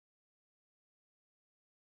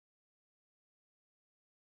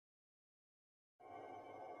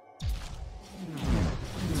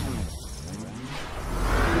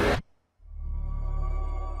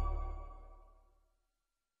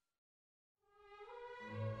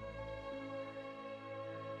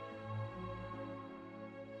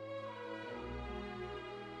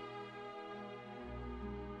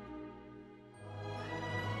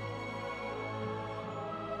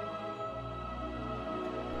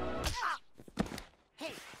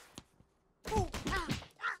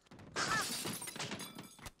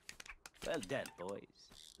Well done, boys.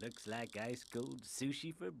 Looks like ice cold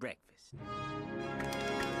sushi for breakfast.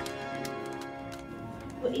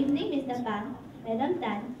 Good evening, Mr. Pang, Madam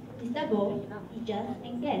Tan, Mr. Bo, teachers,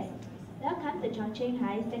 and guests. Welcome to Chongqing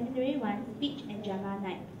High Secondary 1 Speech and Drama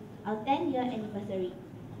Night, our 10-year anniversary.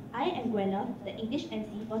 I am Gwyneth, the English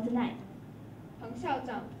MC for tonight. 彭校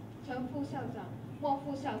长、陈副校长、莫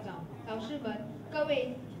副校长、老师们、各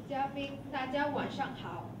位嘉宾，大家晚上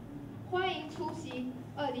好！欢迎出席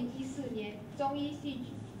2014年中医戏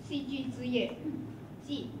剧之夜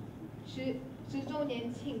暨10周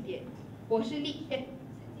年庆典。我是丽娟，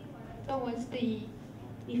中文司仪。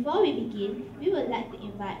Before we begin, we would like to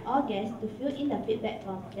invite all guests to fill in the feedback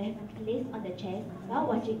forms that have been placed on the chairs while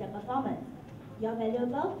watching the performance. Your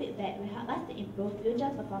valuable feedback will help us to improve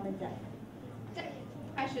future performances. 在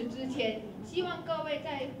开始之前，希望各位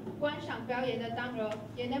在观赏表演的当儿，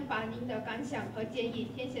也能把您的感想和建议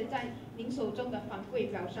填写在您手中的反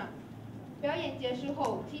馈表上。表演结束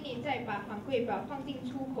后，请您再把反馈表放进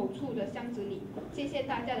出口处的箱子里。谢谢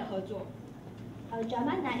大家的合作。Our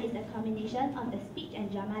drama night is a combination of the speech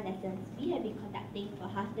and drama lessons we have been conducting for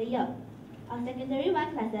half the year. Our secondary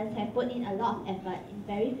 1 classes have put in a lot of effort in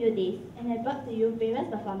very few days and have brought to you various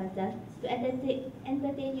performances to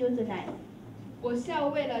entertain you tonight. 我校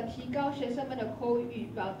为了提高学生们的口语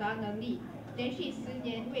表达能力，连续10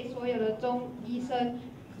年为所有的中医生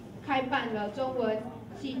开办了中文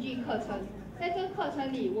戏剧课程。在这课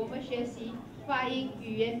程里，我们学习发音、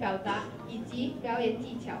语言表达以及表演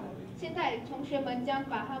技巧。现在，同学们将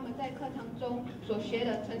把他们在课堂中所学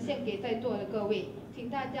的呈现给在座的各位，请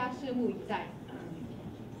大家拭目以待。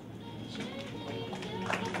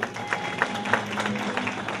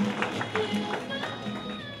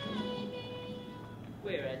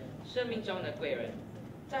贵人，生命中的贵人，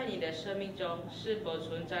在你的生命中是否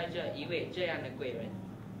存在着一位这样的贵人？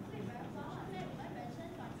贵人往往在我们人生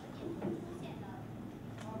转折点中出现的。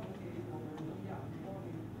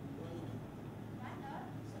然而，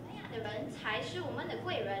什么样的人才是我们的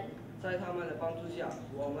贵人？在他们的帮助下，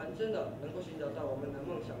我们真的能够寻找到我们的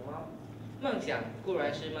梦想吗？梦想固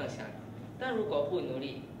然是梦想，但如果不努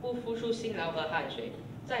力，不付出辛劳和汗水，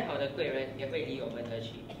再好的贵人也会离我们而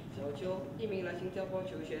去。小邱，一名来新加坡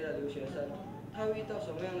求学的留学生，他遇到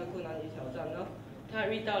什么样的困难与挑战呢？他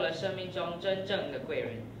遇到了生命中真正的贵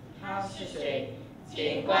人。他是谁？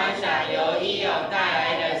请观赏由义勇带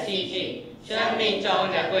来的戏剧《生命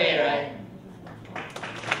中的贵人》。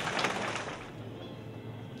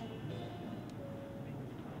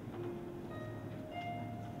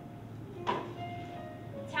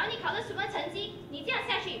瞧你考的什么成绩？你这样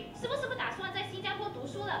下去，是不是不打算在新加坡读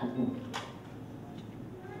书了？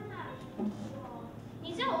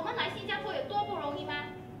你知道我们来新加坡有多不容易吗？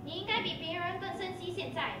你应该比别人更珍惜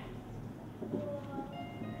现在。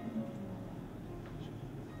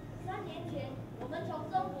3年前，我们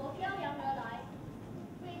从中国漂洋而来，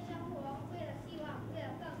为生活，为了希望，为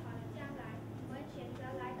了更好的将来，我们选择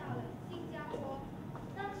来到了新加坡。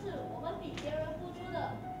但是我们比别人付出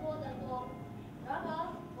的多得多，然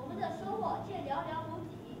而我们的收获却寥寥无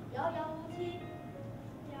几，遥遥无期。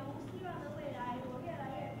了无希望的未来，我越来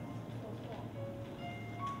越不知所措。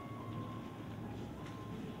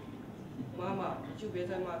妈妈，你就别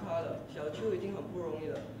再骂他了，小邱已经很不容易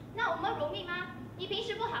了。那我们容易吗？你平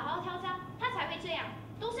时不好好挑战，他才会这样，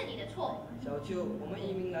都是你的错。小邱，我们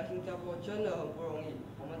移民来新加坡真的很不容易，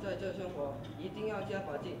我们在这生活一定要加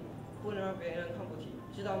把劲，不能让别人看不起，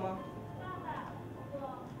知道吗？爸爸，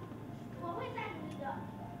我会再努力的。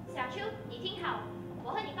小邱，你听好，我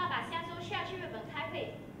和你爸爸下周需要去日本开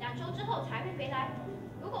会，2周之后才会回来。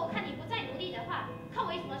如果我看你不再努力的话，看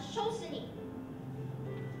我怎么收拾你。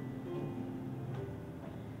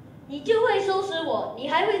你就会收拾我，你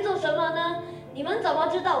还会做什么呢？你们怎么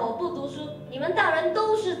知道我不读书？你们大人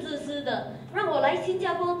都是自私的，让我来新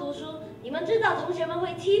加坡读书。你们知道同学们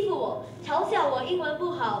会欺负我，嘲笑我英文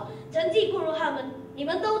不好，成绩不如他们，你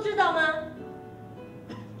们都知道吗？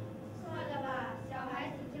算了吧，小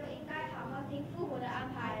孩子就应该好好听父母的安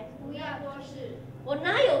排，不要多事。我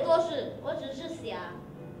哪有多事？我只是想。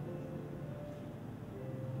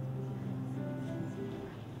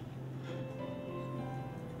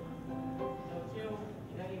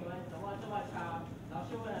老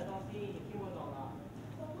师问的东西你听不懂了。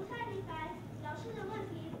我不太明白老师的问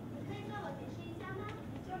题，你可以跟我解释一下吗？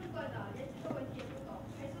你这么笨啊，连这个问题也不懂，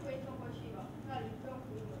还是回中国去吧，那里不用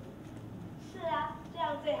服务了。是啊，这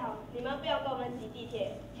样最好，你们不要跟我们挤地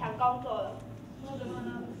铁，抢工作了。说什么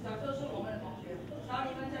呢？小舅是我们的同学，找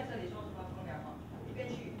你们在这里说什么风凉话？一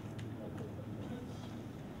边去。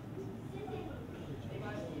谢谢你。没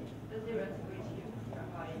关系，这些人只会欺负，敢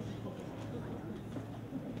发言。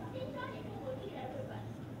听说你父母去了日本。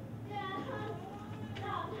对啊，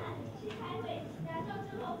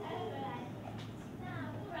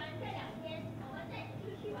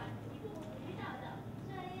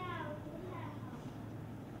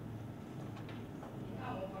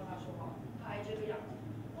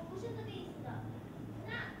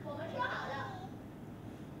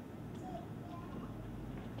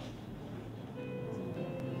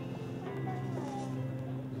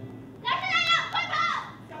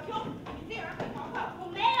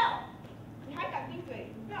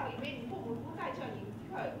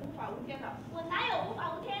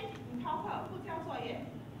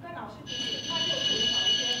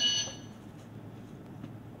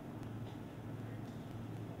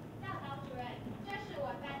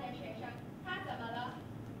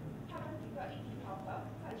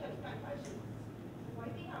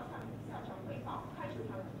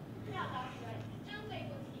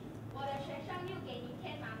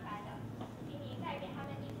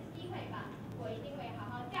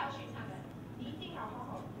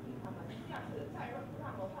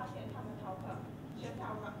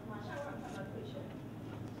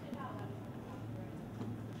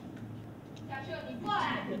过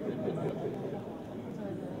来。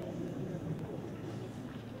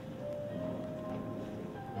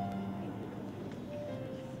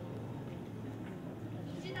你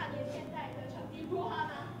知道你现在的成绩如何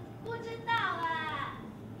吗？不知道啊。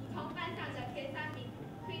你从班上的前3名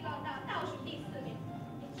推动到倒数第4名，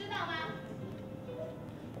你知道吗？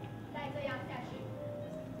再这样下去，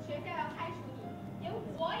学校要开除你，连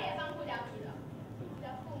我也帮不了你了。你的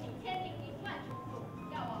父母千叮咛万嘱咐，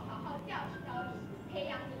要我好好教你，培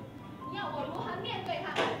养你，你要我如何面对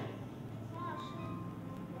他们？王老师，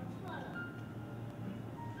我错了。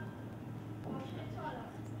我是错了。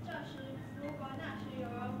这时，如果那时有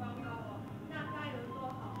人管我，那该有多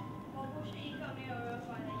好！我不是一个没有人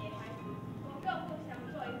管的野孩子，我更不想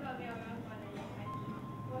做一个没有人管的野孩子。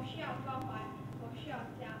我需要关怀，我需要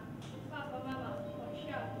家，爸爸妈妈，我需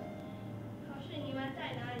要你。可是你们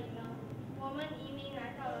在哪里呢？我们移民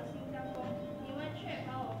来到了新加坡，你们却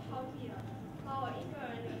把我抛弃了，把我一个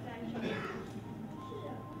人留在这里。不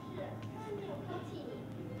是，他们没有抛弃你，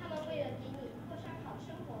他们为了给你过上好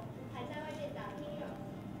生活，还在外面打拼着。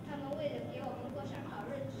他们为了给我们过上好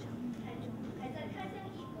日子，还在他乡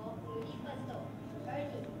异国努力奋斗，而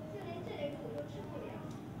你就连这点苦都吃不了。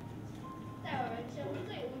在我人生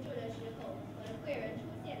最无助的时候，我的贵人出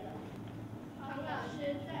现了。唐老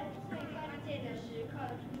师在最关键的时刻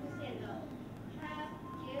出现了，他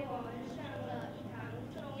给我们上了一堂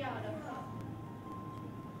重要的课。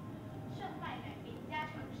胜败乃兵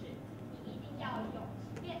家常事，你一定要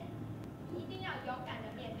勇敢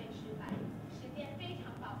的面对失败。时间非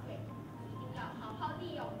常宝贵，你一定要好好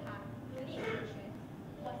利用它，努力自学。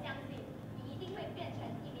我相信你一定会变成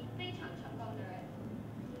一名非常成功的人。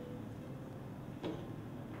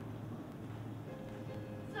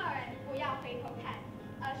做人不要回头看，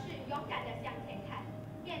而是勇敢的向前看。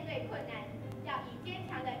面对困难，要以坚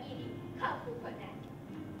强的毅力克服困难。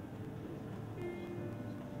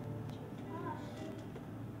王老师，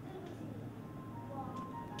对不起，我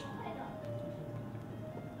会的。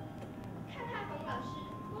看看冯老师，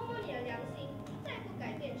摸摸你的良心，再不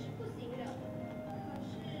改变是不行的。可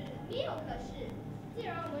是，没有可是，既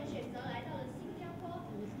然我们选择来到了新加坡，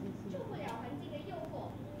受不了环境的诱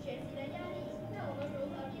惑，学习的压力，那我们如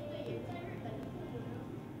何面对远在日本的父母呢？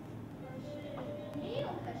可是，没有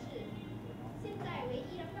可是，现在唯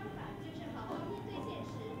一的方法就是好好面对现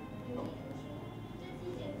实，努力读书，珍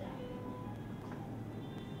惜现在。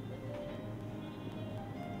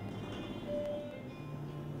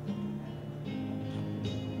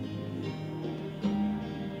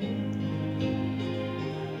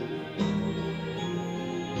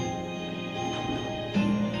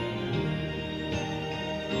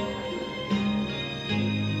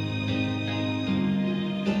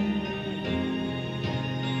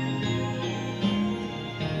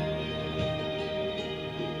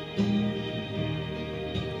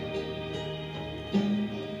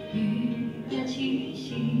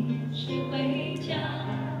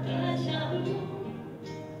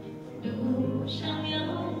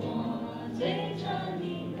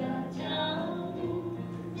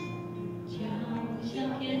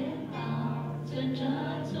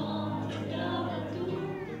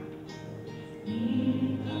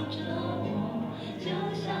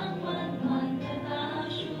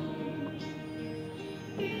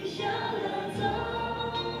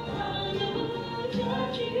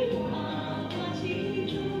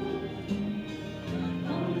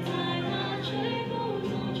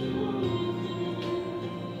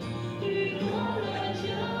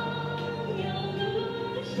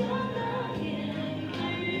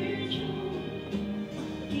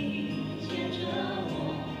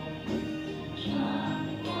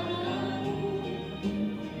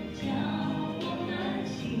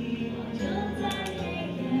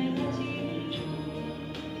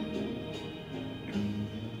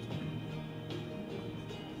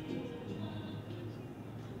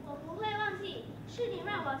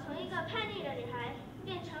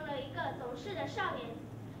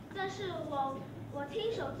这是我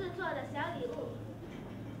亲手制作的小礼物，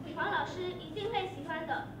黄老师一定会喜欢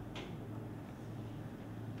的。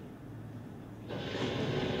小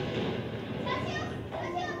青，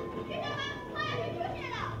知道吗？黄老师出事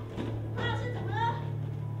了！黄老师怎么了？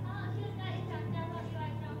黄老师在一场交通意外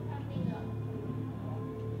中生病了。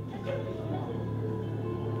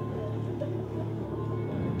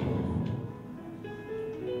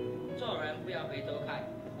做人不要回头看，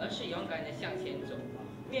而是勇敢地向前走。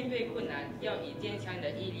面对困难，要以坚强的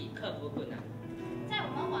毅力克服困难。在我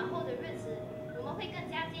们往后的日子，我们会更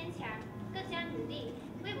加坚强，更加努力，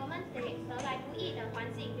为我们得来不易的环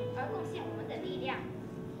境而贡献我们的力量。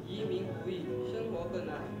移民不易，生活更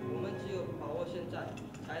难，我们只有把握现在，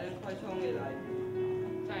才能开创未来。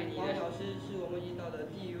黄老师是我们遇到的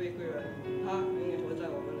第一位贵人，他永远活在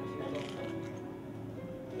我们的心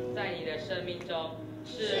中。在你的生命中，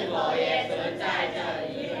是否也存在着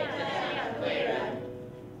一位这样的贵人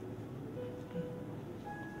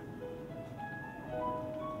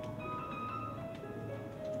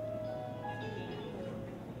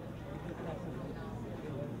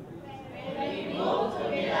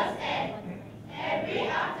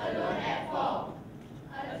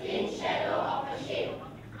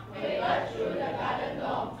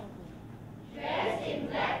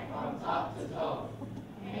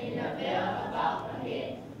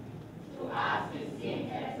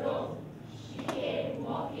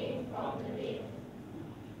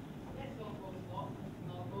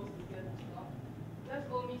？Let's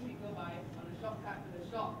go meet me goodbye on the shortcut to the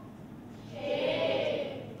shop.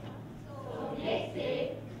 So next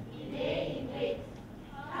day, we lay in wait,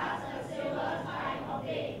 past the silver time of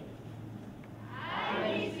day. I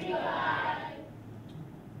miss you alive.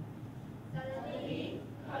 Suddenly,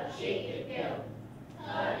 her cheek is pale,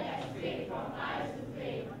 turned as quick from eyes to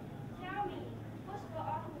flame. Tell me, who spoke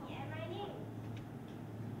of me and my name?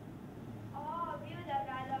 Oh, you the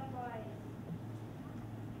garden boy.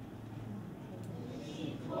 She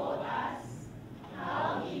told us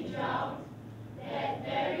how he drowned that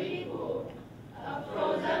very pool, a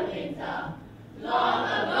frozen winter, long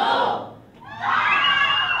ago.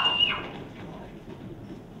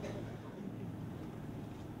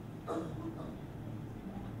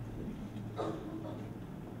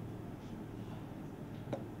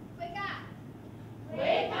 Wake up!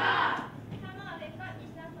 Wake up! Come on, we've got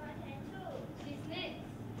business to attend to. Business?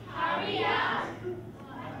 Hurry up!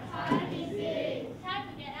 What time is it? Time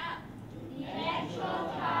to get up. The actual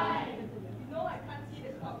time. You know I can't see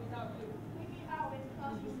the clock without you. Maybe out when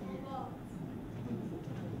class is over.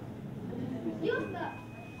 Useless.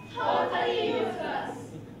 Totally useless.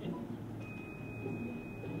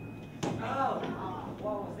 Oh,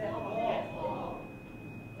 what was that for?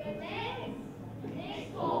 You're next. Next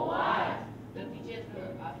for what? The teacher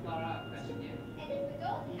asked Clara a question. And if we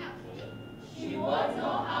don't help it, she won't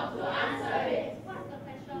know how to answer it. What's the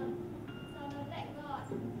question? It's on the blackboard.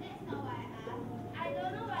 That's not what I asked. I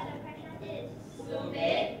don't know what the question is.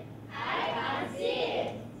 Stupid. I can't see it.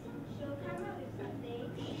 She'll come up with something.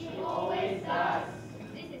 She always does.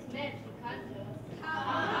 This is math, she can't just.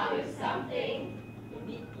 Come up with something. You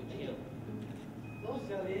need to chill. Don't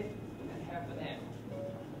sell this and have a nap.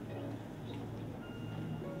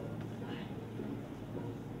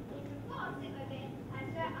 If you fall sick again, I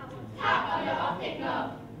swear I will tap on your optic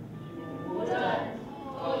nerve. You wouldn't.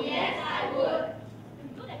 Oh yes, I would. You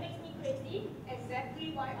know that makes me crazy. Exactly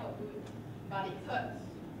why I'll do it. But it hurts.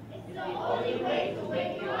 It's the only way to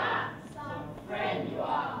wake you up. Some friend you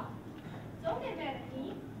are. Don't get mad at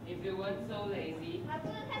me. If you weren't so lazy, I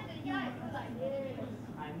wouldn't have to yell at you like this.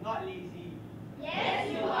 I'm not lazy. Yes,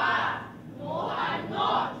 you are. No, I'm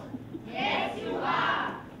not. Yes, you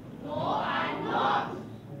are. No, I'm not.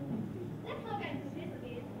 Let's not get into this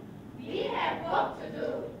again. We have work to do.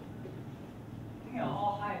 I think you're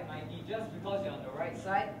all high and mighty just because you're on the right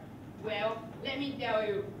side. Well, let me tell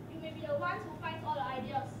you. You may be the one who finds all the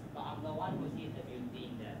ideas. But I'm the one who sees the beauty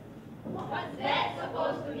in them. What's that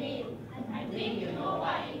supposed to mean? I think you know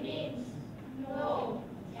what it means. No.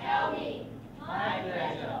 Tell me. My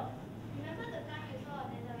pleasure. Remember the time you saw a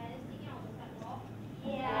dandelion sticking on the sidewalk?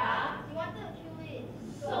 Yeah. You wanted to kill it.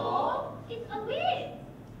 So? It's a weed.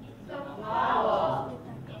 It's a flower.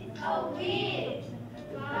 It's a weed.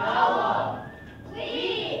 Flower.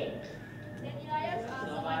 Weed. Dandelions are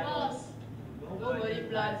survivors. Nobody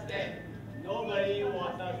plants them. Nobody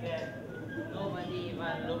waters them. Nobody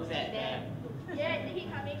even looks at them. Yet they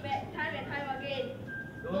keep coming back time and time again.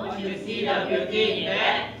 Don't you see the beauty in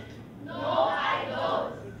them? No, I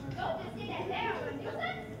don't. Don't you see that they are a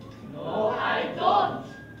nuisance? No, I don't.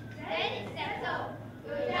 Then it's settled.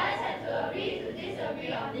 We'll just have to agree to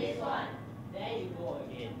disagree on this one. There you go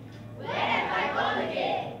again. Where have I gone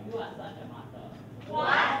again? You are such a master.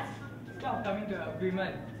 What? Instead of coming to an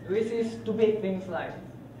agreement, we say stupid things like,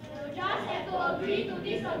 We'll just have to agree to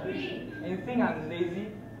disagree. and you think I'm lazy?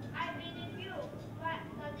 I've been with you, what,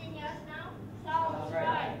 13 years now? Sounds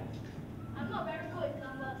right. I'm not very good with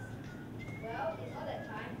numbers. Well, in all that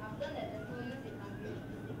time, I've learned that there's no use in arguing.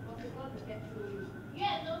 It's impossible to get through you. You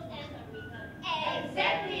have no sense of reason.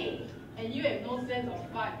 Exactly. And you have no sense of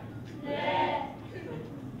fun. Yeah.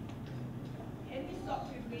 Can we stop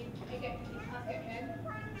quickly and get to this task at hand?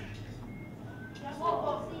 You're so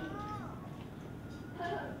bossy.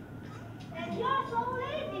 And you're so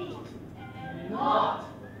lazy. And not.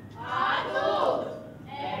 I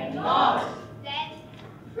do. And not. Then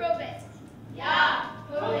prove it. Yeah,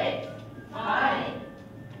 prove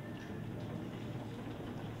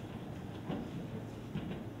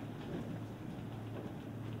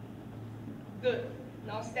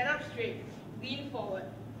Stand up straight. Lean forward.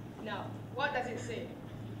 Now, what does it say?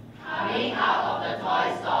 Coming out of the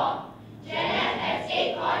toy store, Janet has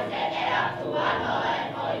 8 coins that add up to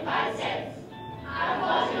 $1.45.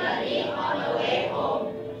 Unfortunately, on the way home,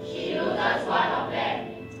 she loses one of them.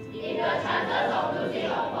 If the chances of losing a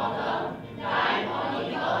quarter, dime, or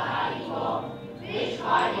nickel are equal, which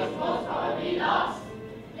coin is most probably lost?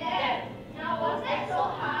 There. Now was that so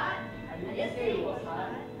hard? I didn't say it was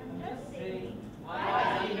hard. I'm just saying.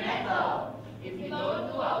 Why does it matter? If we don't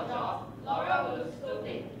do our job, Laura will look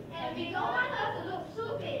stupid. And we don't want her to look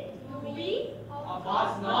stupid, do we? Of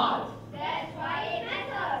course not. That's why it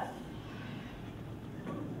matters.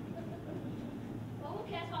 But who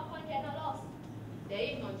cares what coin Janet lost? There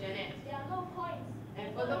is no Janet. There are no coins.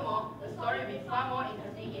 And furthermore, the story will be far more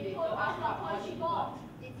interesting if they told us what coin she bought.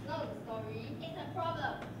 It's not a story, it's a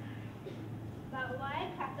problem. But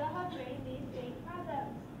why clutter her brain with big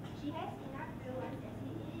problems? She has enough real ones as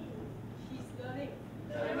it is. She's learning.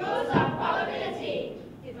 The rules of probability.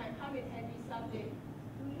 It might come with heavy subject.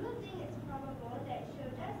 Do you think it's probable that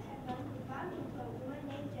she'll just happen to bump into a woman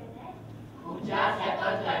named Janet? Who just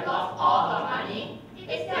happened to have lost all her money?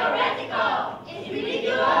 It's theoretical. It's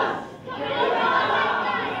ridiculous.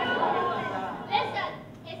 Listen,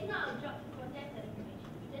 it's not our job to protect the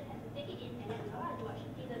information. You just have to take it in and then allow her to watch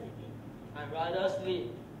it either with it. I'd rather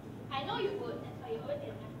sleep. I know you would, that's why you always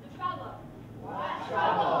get into trouble. What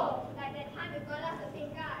trouble? Like that time you got us the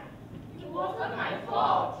pink guy. It wasn't my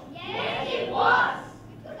fault. Yes, it was.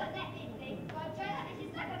 You took a net thing, got Janet and she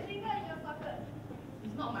stuck her finger in your socket.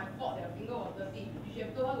 It's not my fault that her finger was dirty. You should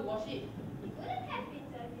have told her to wash it. It wouldn't have been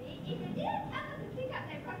dirty if you didn't tell her to pick up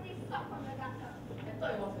that plastic sock from the gutter. I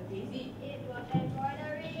thought it was a daisy. It was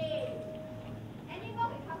embroidery. Anyone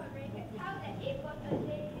with half a brain can tell that it was a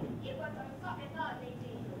sock and not a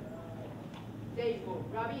daisy. There you go,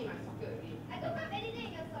 rubbing in my socket again. I don't have anything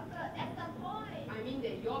in your socket, that's the point. I mean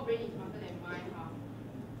that your brain is smarter than mine, huh?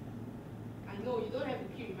 I know, you don't have to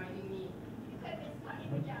keep reminding me. You could have been smart if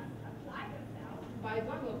you just apply yourself. But I don't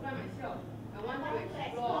want to apply myself. I want to explore.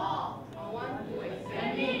 explore. I want to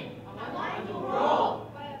examine. I want to grow. grow.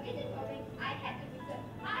 For your reason for me, I had to research.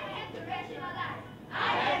 I had to rationalize. I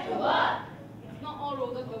have to work. It's not all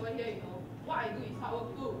roses over here, you know. What I do is hard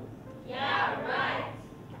work too. Yeah, right.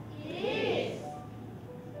 It is.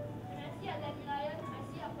 When I see a dandelion, I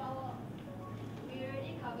see a flower. We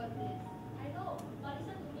already covered this. I know, but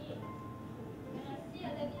listen to me. When I see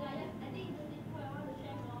a dandelion, I think it's beautiful and I want to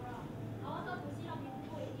share with Laura. I want her to see how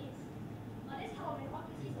beautiful it is. But that's how my what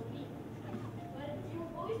sees of me. Well, you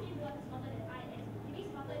always mean one is smarter than I am. You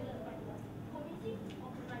mean smarter is the right word. Convincing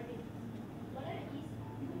or contriving. Whatever it is,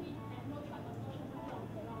 you mean I have no choice but to show my love.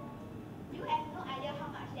 You have no idea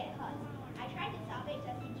how much that hurts. I tried to salvage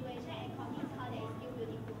the situation and convince her that it's still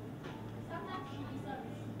beautiful. Sometimes she listens.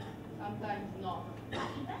 Sometimes not. But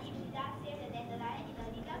even if she does save the dandelion in a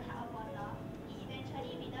little cup of water, it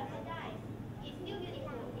eventually withers and dies. It's still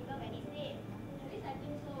beautiful even when it's dead. At least I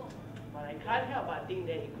think so. But I can't help but think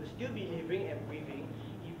that it could still be living and breathing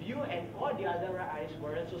if you and all the other right eyes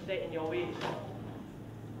weren't so set in your ways. Are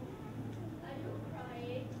you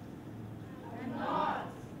crying? I'm not.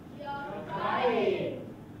 You're Crying.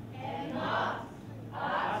 And not.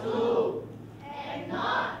 Too. And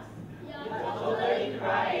not. You're You're totally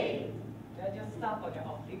crying. Did I just stop on your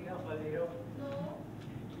optic nerve a little? No.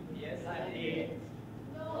 Yes, I did.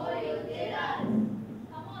 No, you didn't.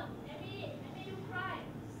 Come on, I made you cry.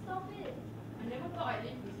 Stop it. I never thought I'd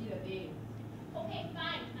live to see the day. Okay,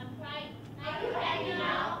 fine, I'm crying. Are you happy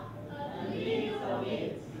now? A Little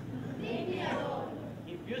bit. Leave me alone.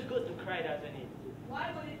 It feels good to cry, doesn't it? Why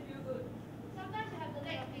would it feel good? Sometimes I have the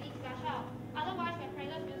lack of feeling flush out. Otherwise, when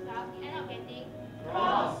pressure builds up, you end up getting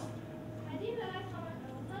Cross. I didn't realize how much I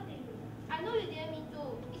was hurting you. I know you didn't mean to.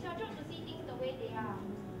 It's your job to see things the way they are.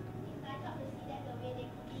 It's my job to see them the way they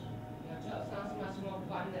could be. Your job sounds much more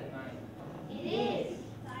fun than mine. It is.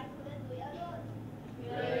 But I couldn't do it alone.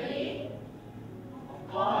 Really? Of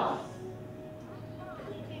course.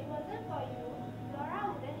 If it wasn't for you, Laura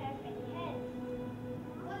wouldn't have any hands.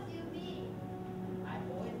 What do you mean? I've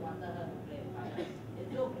always wanted her to play fire.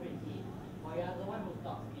 It's so pretty. But you're the one who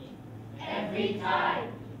stops me. Every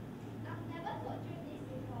time. I've never told you this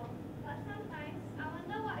before, but sometimes I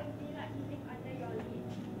wonder what it would be like to live under your lead.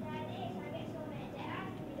 There are days I get so mad that I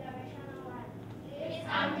have to be the rational one. It's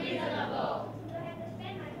unreasonable. To have to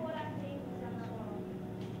spend my whole life being reasonable.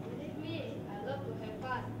 Believe me, I love to have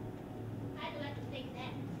fun. I don't like to take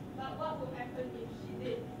naps. But what would happen if she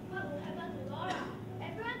did? What would happen to Laura?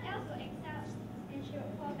 Everyone else will excel and she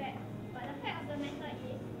will fall back. But the fact of the matter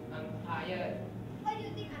is, I'm tired. Why do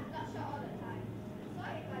you think I'm bloodshot all the time? so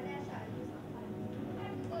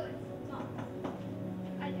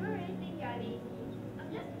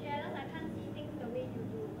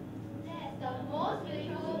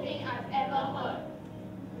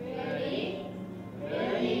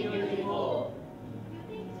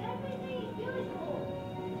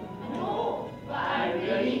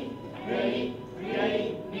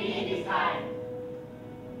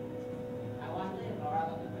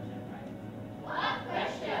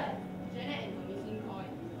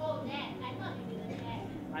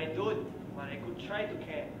I don't, but I could try to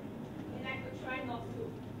care. And I could try not to.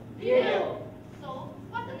 Deal. So,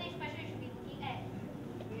 what's the next question we should be looking at?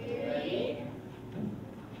 Really?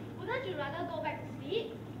 Wouldn't you rather go back to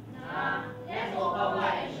sleep? Nah, let's open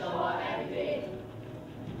wide and show her everything.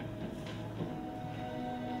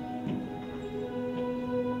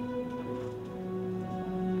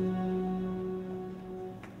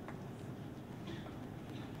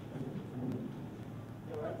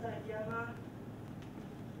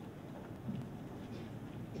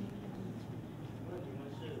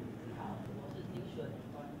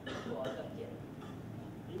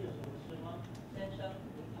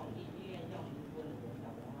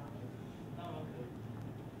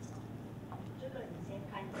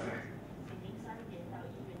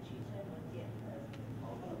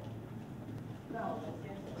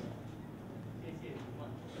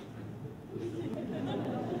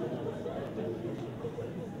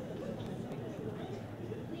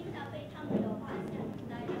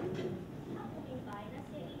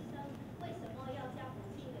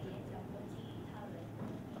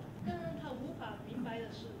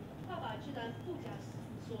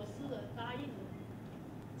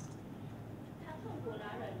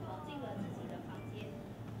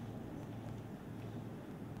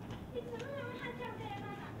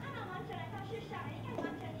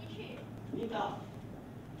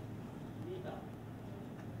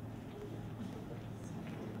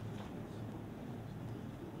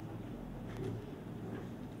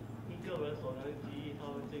一个人所能给予他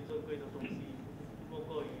们最珍贵的东西，莫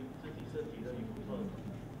过于自己身体的一部分。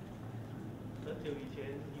很久以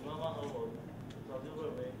前，你妈妈和我早就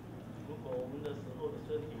认为，如果我们的死后的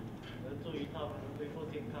身体能助于他们恢复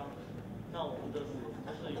健康，那我们的死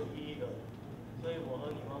就是有意义的。所以我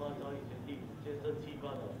和你妈妈早已决定捐赠器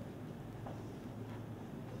官了。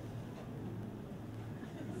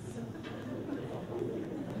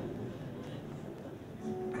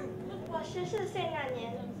我14岁那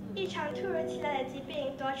年，一场突如其来的疾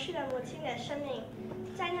病夺去了母亲的生命。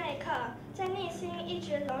在那一刻，在内心一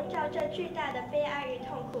直笼罩着巨大的悲哀与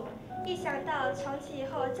痛苦。一想到从此以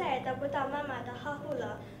后再也得不到妈妈的呵护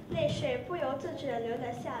了，泪水不由自主地流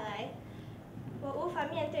了下来。我无法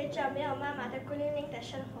面对这没有妈妈的孤零零的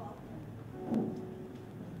生活。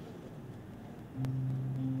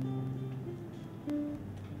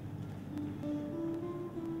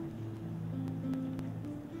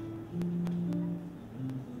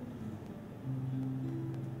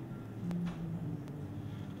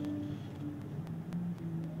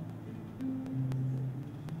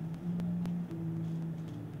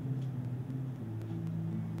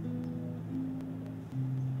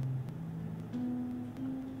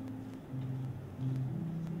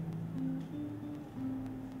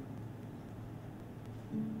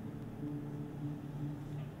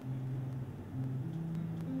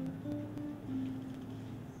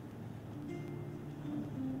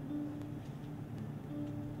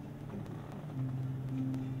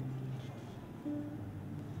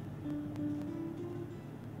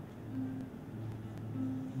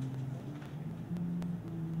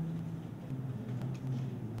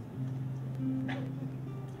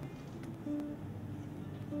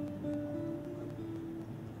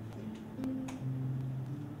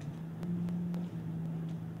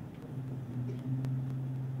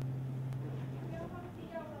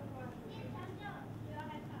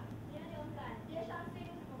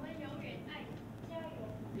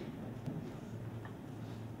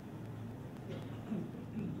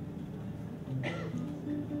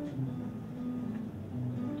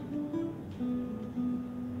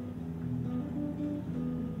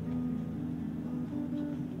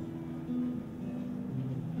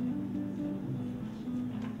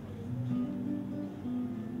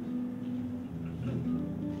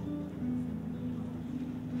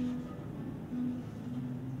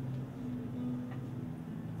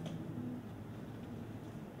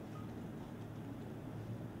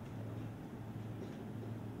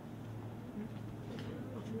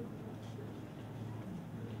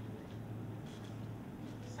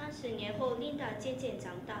30年后，琳达渐渐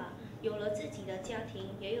长大，有了自己的家庭，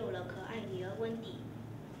也有了可爱女儿温迪。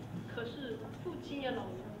可是父亲也老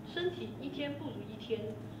了，身体一天不如一天。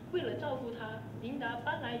为了照顾他，琳达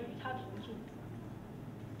搬来与他同住。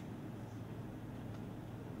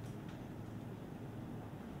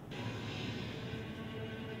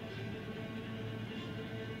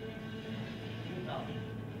领导，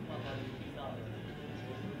爸爸已经到了，我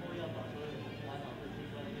是否要把所有烦恼的器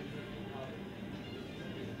官捐赠给他们？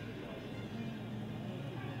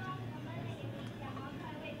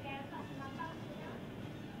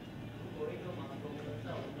如果一个盲童能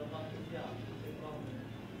在我们的帮助下实现光明，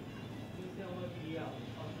就像会一样，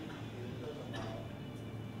帮助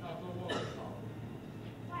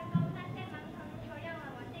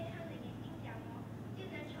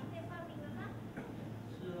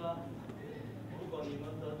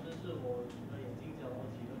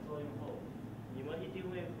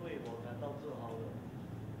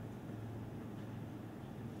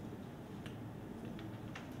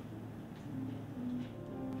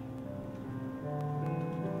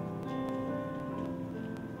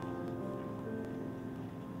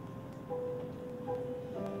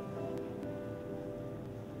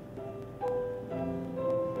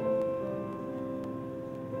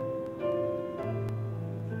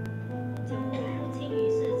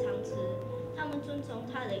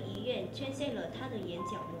愿圈限了他的眼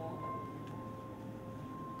角膜。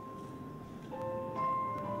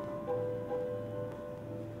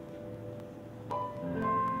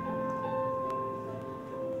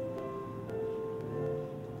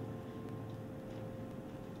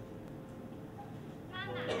妈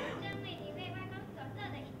妈，真为你为外公所做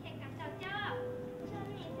的一切感到骄傲。真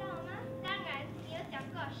你笑吗？当然，你有想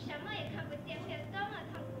过什么也看不见会有多么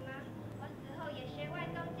痛苦吗？我死后也学外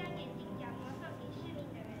公将眼睛角膜送给失明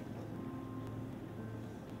的人。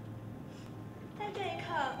在这一刻，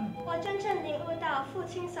我真正领悟到父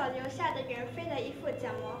亲所留下的远飞的一副角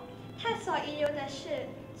膜。他所遗留的是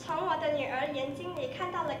从我的女儿眼睛里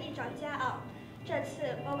看到了一种骄傲。这次，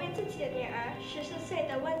我为自己的女儿14岁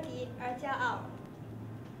的温迪而骄傲。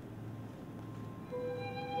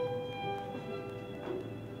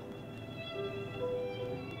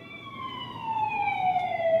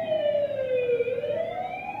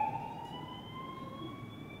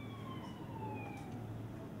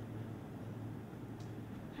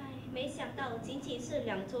没想到仅仅是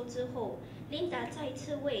2周之后，琳达再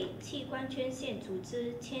次为器官捐献组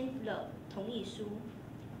织签了同意书。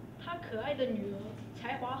她可爱的女儿，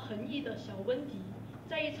才华横溢的小温迪，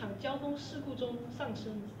在一场交通事故中丧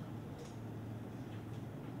生了。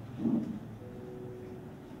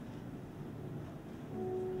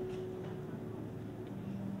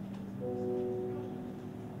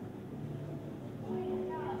我也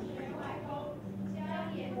要学外公，将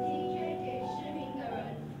眼睛捐给失明的人。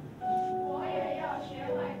我也要学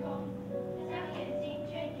外公，将眼睛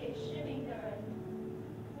捐给失明的人。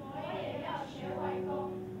我也要学外公，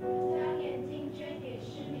将眼睛捐给失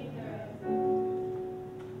明的人。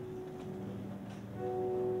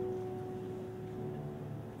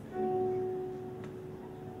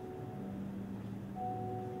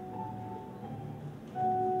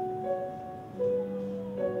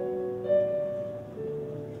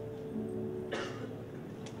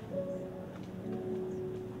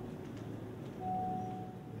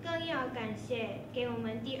更要感谢给我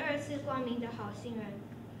们第2次光明的好心人，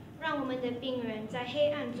让我们的病人在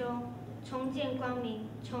黑暗中重见光明，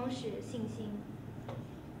重拾信心。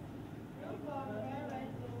如果人人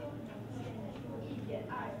都能献出一点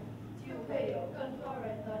爱，就会有更多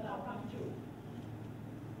人得到帮助。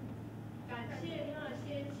感谢那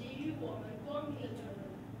些给予我们光明的人，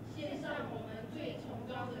献上我们最崇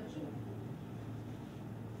高的祝福。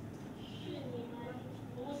是你们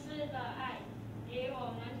无私的爱，给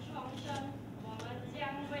我们重生，我们将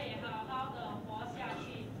会好好的活下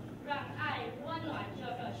去，让爱温暖这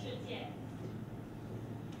个世界。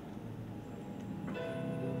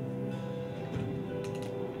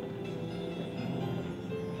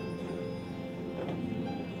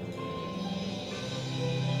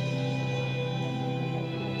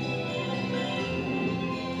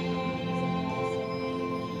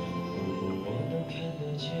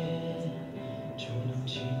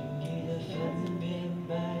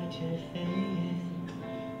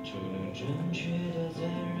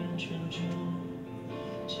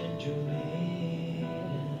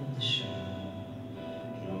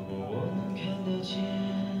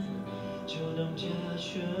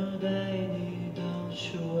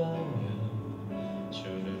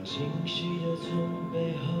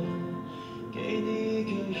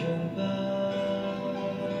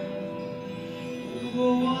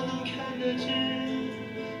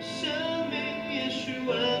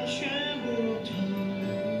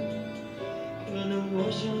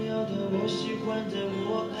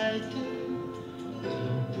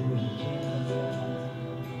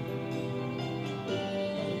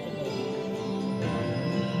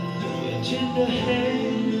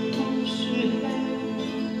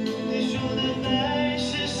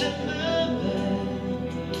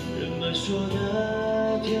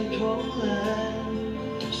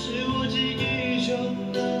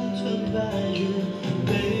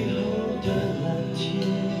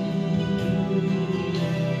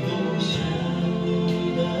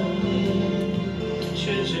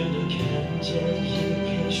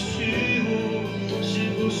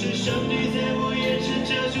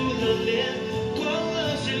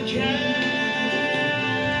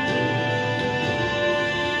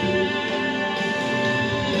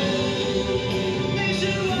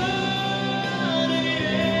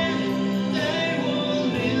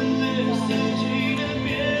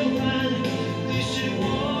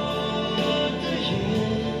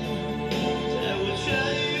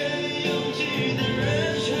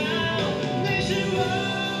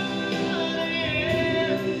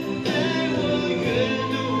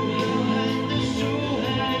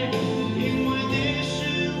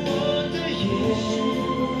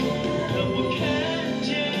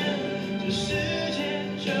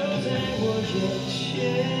眼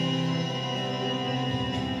前。